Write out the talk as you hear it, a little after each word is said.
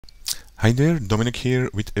Hi there, Dominic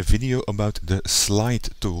here with a video about the slide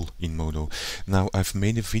tool in Modo. Now I've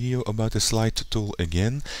made a video about the slide tool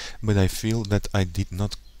again, but I feel that I did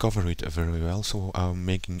not cover it very well, so I'm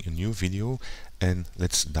making a new video and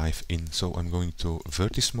let's dive in. So I'm going to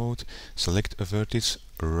vertex mode, select a vertex,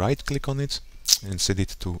 right click on it and set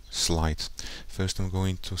it to slide. First I'm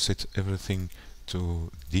going to set everything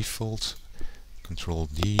to default, Control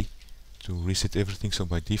D to reset everything. So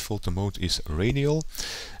by default the mode is radial.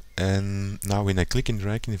 And now when I click and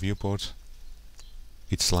drag in the viewport,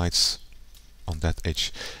 it slides on that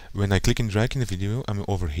edge. When I click and drag in the video, I'm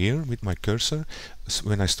over here with my cursor. So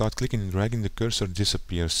when I start clicking and dragging, the cursor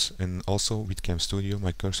disappears. And also with Cam Studio,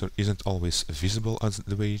 my cursor isn't always visible as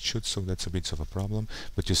the way it should, so that's a bit of a problem.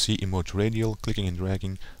 But you see in mode radial, clicking and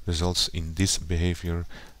dragging results in this behavior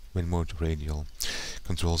when mode radial.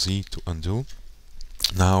 Control Z to undo.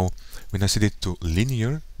 Now when I set it to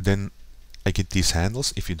linear, then I get these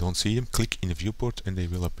handles. If you don't see them, click in the viewport and they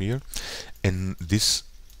will appear. And this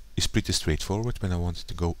is pretty straightforward. When I want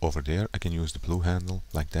to go over there, I can use the blue handle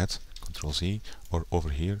like that, Control Z, or over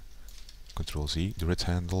here, Control Z, the red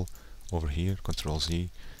handle, over here, Control Z,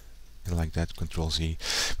 and like that, Control Z.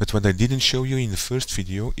 But what I didn't show you in the first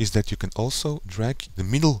video is that you can also drag the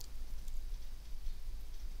middle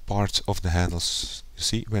part of the handles. You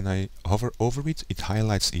see, when I hover over it, it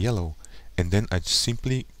highlights yellow. And then I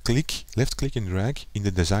simply left click and drag in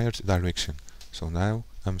the desired direction. So now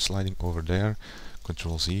I'm sliding over there,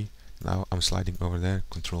 Control Z. Now I'm sliding over there,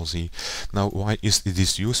 Control Z. Now why is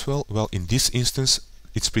this useful? Well, in this instance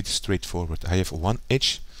it's pretty straightforward. I have one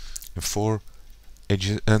edge and four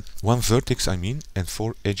edges, one vertex I mean, and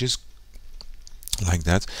four edges like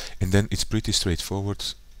that. And then it's pretty straightforward.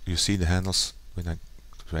 You see the handles. When I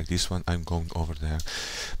drag this one, I'm going over there.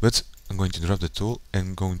 But I'm going to drop the tool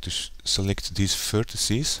and going to select these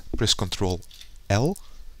vertices, press Ctrl L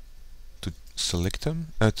to select them,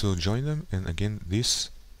 to join them, and again these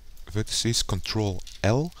vertices, Ctrl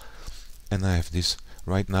L, and I have this.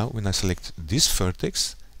 Right now when I select this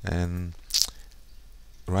vertex and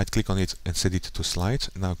right click on it and set it to slide,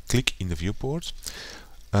 now click in the viewport.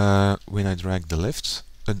 When I drag the left,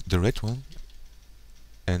 the red one,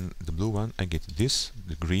 and the blue one, I get this.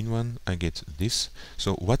 The green one, I get this.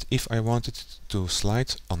 So what if I wanted to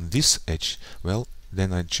slide on this edge? Well,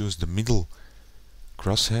 then I choose the middle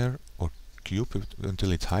crosshair or cube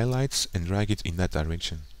until it highlights and drag it in that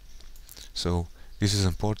direction. So this is an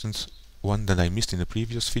important one that I missed in the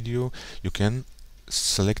previous video. You can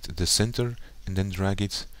select the center and then drag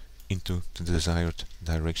it into the desired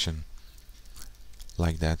direction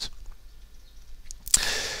like that.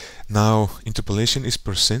 Now interpolation is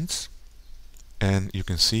 %, and you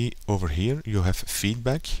can see over here you have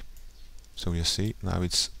feedback. So you see now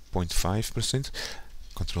it's 0.5%.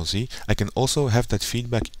 Control Z. I can also have that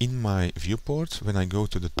feedback in my viewport when I go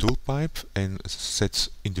to the tool pipe and set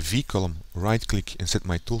in the V column, right click and set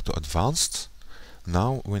my tool to advanced.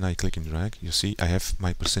 Now when I click and drag, you see I have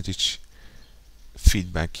my percentage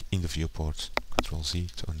feedback in the viewport. Control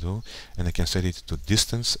Z to undo, and I can set it to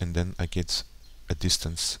distance, and then I get a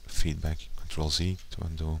distance feedback. Control Z to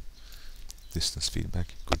undo. Distance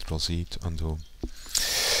feedback. Control Z to undo.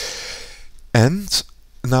 And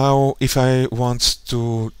now if I want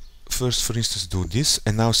to first, for instance, do this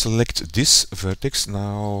and now select this vertex,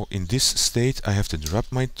 now in this state I have to drop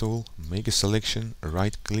my tool, make a selection,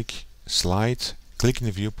 right click, slide, click in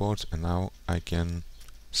the viewport, and now I can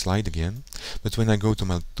slide again. But when I go to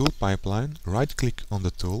my tool pipeline, right click on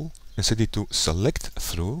the tool and set it to select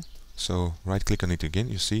through. So right click on it again,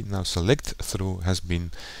 you see now select through has been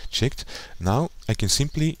checked. Now I can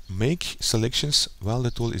simply make selections while the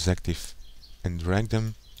tool is active and drag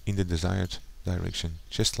them in the desired direction,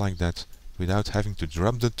 just like that, without having to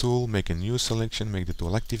drop the tool, make a new selection, make the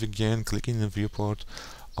tool active again, click in the viewport,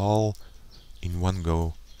 all in one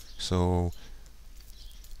go. So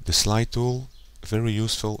the slide tool, very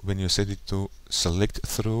useful when you set it to select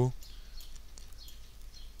through,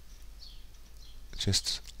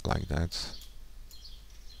 just like that.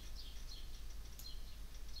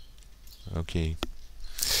 Okay.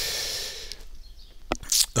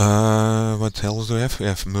 What else do we have? We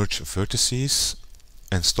have merge vertices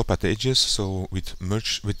and stop at edges. So with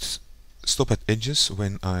stop at edges,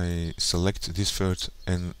 when I select this vert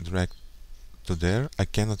and drag to there, I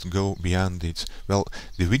cannot go beyond it. Well,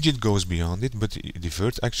 the widget goes beyond it, but the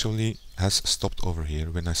vert actually has stopped over here.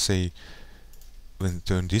 When I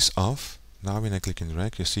turn this off, now when I click and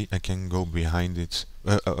drag, you see I can go behind it,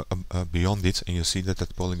 beyond it, and you see that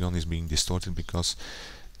that polygon is being distorted because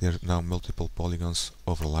there are now multiple polygons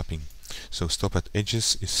overlapping. So stop at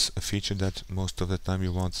edges is a feature that most of the time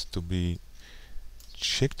you want to be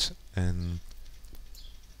checked and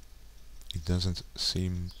it doesn't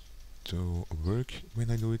seem to work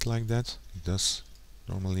when I do it like that. It does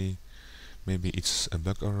normally. Maybe it's a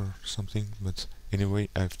bug or something, but anyway,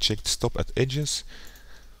 I've checked stop at edges.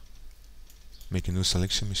 Make a new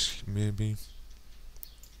selection maybe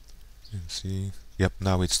and see. Yep,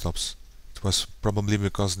 now it stops. It was probably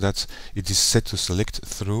because that it is set to select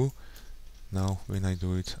through. Now when I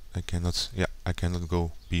do it, I cannot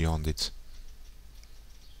go beyond it.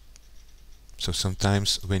 So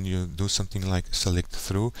sometimes when you do something like select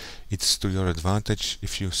through, it's to your advantage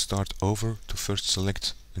if you start over to first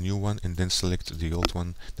select a new one and then select the old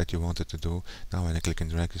one that you wanted to do. Now when I click and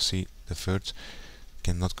drag, you see the vert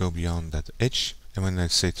cannot go beyond that edge. And when I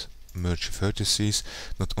set merge vertices,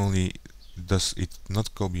 not only does it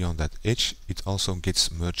not go beyond that edge, it also gets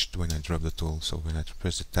merged when I drop the tool. So when I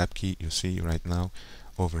press the tab key, you see right now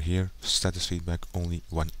over here, status feedback, only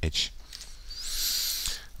one edge.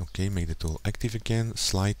 Okay, make the tool active again,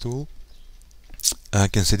 slide tool. I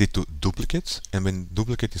can set it to duplicate, and when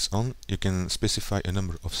duplicate is on, you can specify a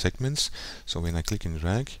number of segments. So when I click and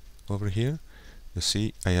drag over here, you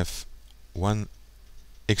see I have one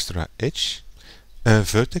extra edge,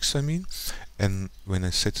 vertex I mean, and when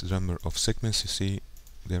I set the number of segments, you see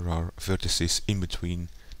there are vertices in between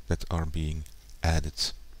that are being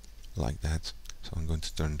added, like that. So I'm going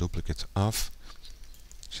to turn duplicate off,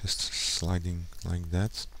 just sliding like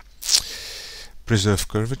that. Preserve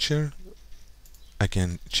curvature. I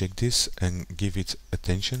can check this and give it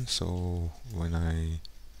attention. So when I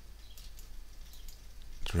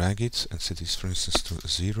drag it and set this for instance to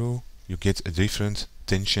 0, you get a different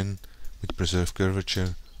tension with preserve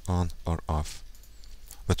curvature on or off.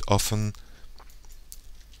 But often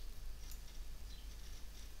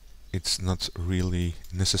it's not really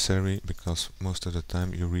necessary, because most of the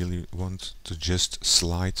time you really want to just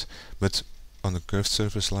slide, but on a curved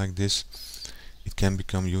surface like this it can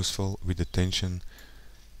become useful with the tension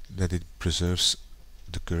that it preserves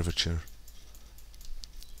the curvature.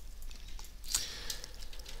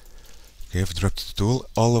 Okay, I've dropped the tool.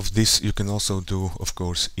 All of this you can also do, of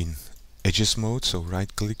course, in edges mode. So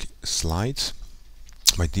right click, slide.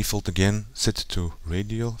 By default again, set to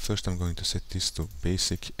radial. First I'm going to set this to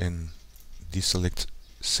basic and deselect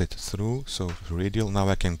set through. So radial. Now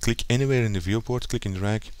I can click anywhere in the viewport, click and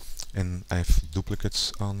drag, and I have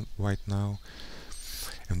duplicates on right now.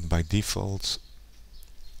 And by default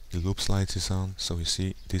the loop slides is on, so you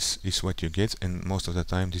see this is what you get, and most of the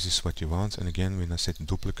time this is what you want. And again, when I set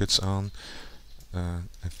duplicates on, I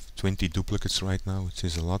have 20 duplicates right now, which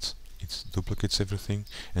is a lot. It duplicates everything.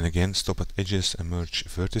 And again, stop at edges and merge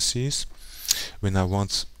vertices. When I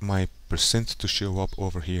want my percent to show up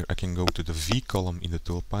over here, I can go to the V column in the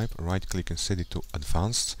toolpipe, right click and set it to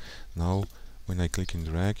advanced. Now when I click and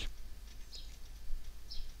drag,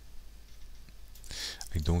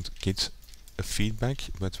 I don't get a feedback,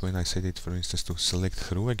 but when I set it for instance to select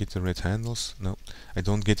through, I get the red handles. No, I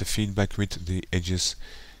don't get a feedback with the edges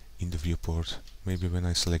in the viewport. Maybe when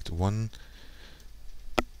I select one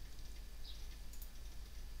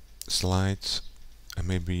slide and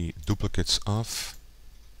maybe duplicates off,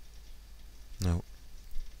 no,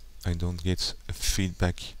 I don't get a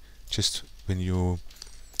feedback. Just when you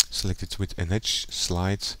select it with an edge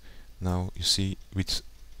slide, now you see with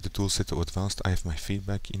the tool set to advanced I have my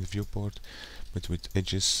feedback in the viewport, but with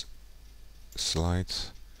edges slide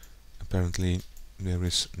apparently there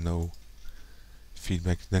is no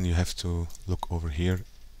feedback. Then you have to look over here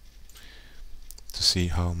to see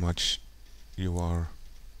how much you are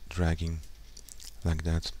dragging, like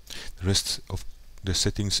that. The rest of the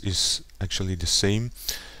settings is actually the same.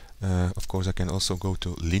 Of course I can also go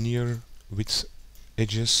to linear with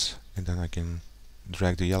edges, and then I can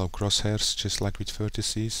drag the yellow crosshairs just like with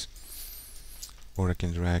vertices, or I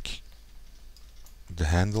can drag the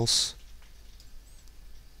handles,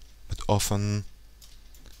 but often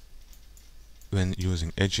when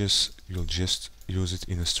using edges you'll just use it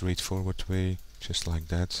in a straightforward way, just like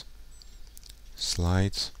that.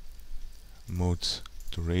 Slide, mode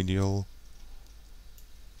to radial,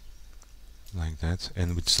 like that.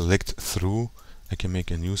 And with select through I can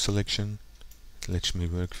make a new selection. It lets me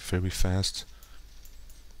work very fast,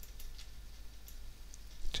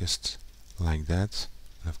 just like that.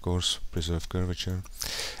 And of course preserve curvature.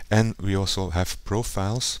 And we also have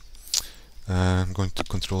profiles. I'm going to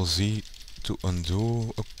Ctrl Z to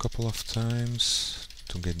undo a couple of times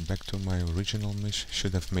to get back to my original mesh.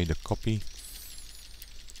 Should have made a copy.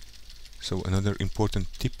 So another important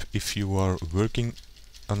tip, if you are working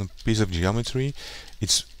on a piece of geometry,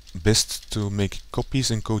 it's best to make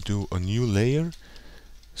copies and go to a new layer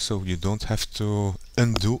so you don't have to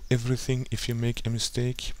undo everything if you make a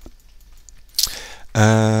mistake.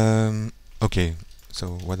 Okay, so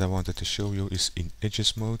what I wanted to show you is in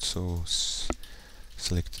edges mode. So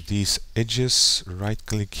select these edges, right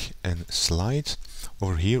click and slide.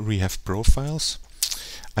 Over here we have profiles.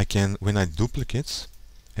 I can, when I duplicate,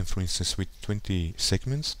 and for instance with 20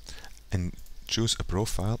 segments, and choose a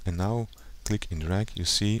profile, and now click and drag, you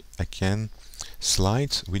see I can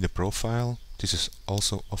slide with the profile. This is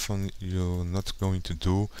also often you're not going to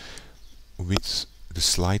do with the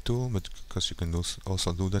slide tool, but because you can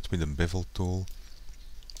also do that with the bevel tool.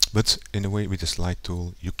 But anyway, with the slide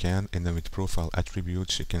tool you can, and then with profile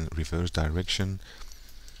attributes you can reverse direction,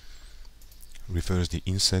 reverse the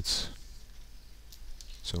inset.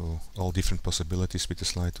 So all different possibilities with the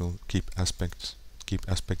slide tool. Keep aspect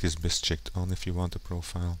is best checked on if you want a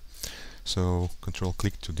profile. So control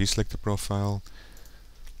click to deselect the profile,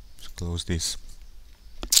 close this,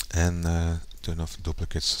 and turn off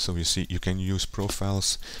duplicates. So you see you can use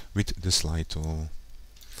profiles with the slide tool.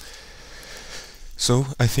 So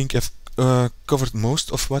I think I've covered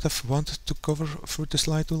most of what I've wanted to cover for the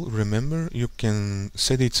slide tool. Remember, you can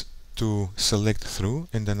set it to select through,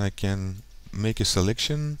 and then I can make a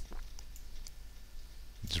selection,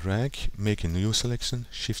 drag, make a new selection,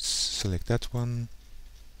 shift select that one,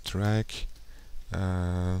 drag,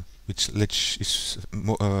 which is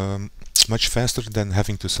much faster than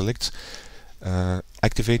having to select,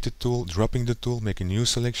 activate the tool, dropping the tool, make a new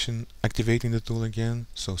selection, activating the tool again.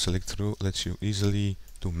 So select through lets you easily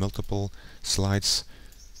do multiple slides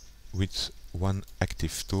with one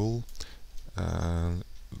active tool.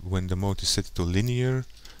 When the mode is set to linear,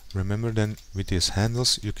 remember then with these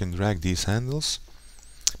handles you can drag these handles,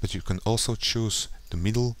 but you can also choose the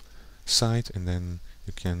middle side, and then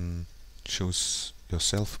you can choose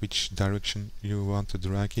yourself which direction you want to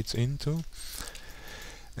drag it into.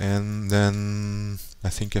 And then I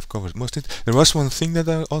think I've covered most of it. There was one thing that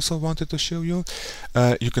I also wanted to show you.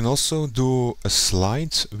 You can also do a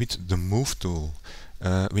slide with the move tool.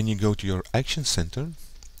 When you go to your action center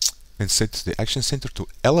and set the action center to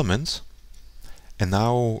element, and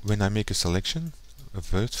now when I make a selection, a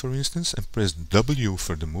vert for instance, and press W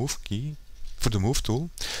for the move key, for the move tool,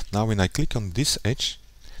 now when I click on this edge,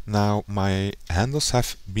 now my handles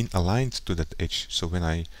have been aligned to that edge. So when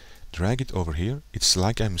I drag it over here, it's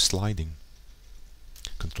like I'm sliding.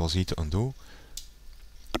 Control Z to undo.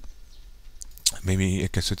 Maybe I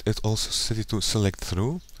can also set it to select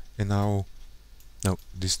through, and now, no,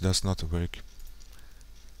 this does not work.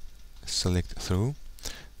 Select through.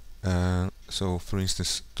 So for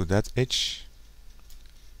instance to that edge,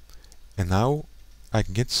 and now I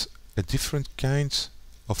get a different kind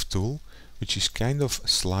of tool which is kind of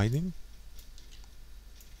sliding,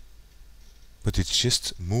 but it's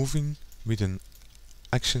just moving with an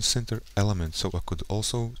action center element. So I could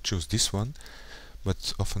also choose this one,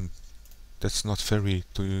 but often that's not very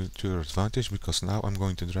to your advantage, because now I'm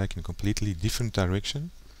going to drag in a completely different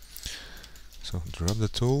direction. So drop the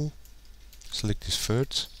tool, select this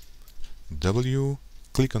vert, W,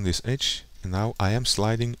 click on this edge, and now I am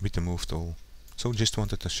sliding with the move tool. So just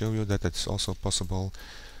wanted to show you that that's also possible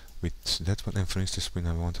with that one. And for instance, when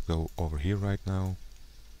I want to go over here right now,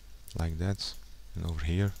 like that, and over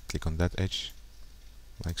here, click on that edge,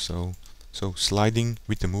 like so. So sliding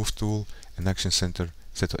with the move tool and action center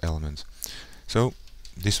set to element. So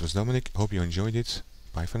this was Dominic, hope you enjoyed it.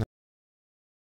 Bye for now.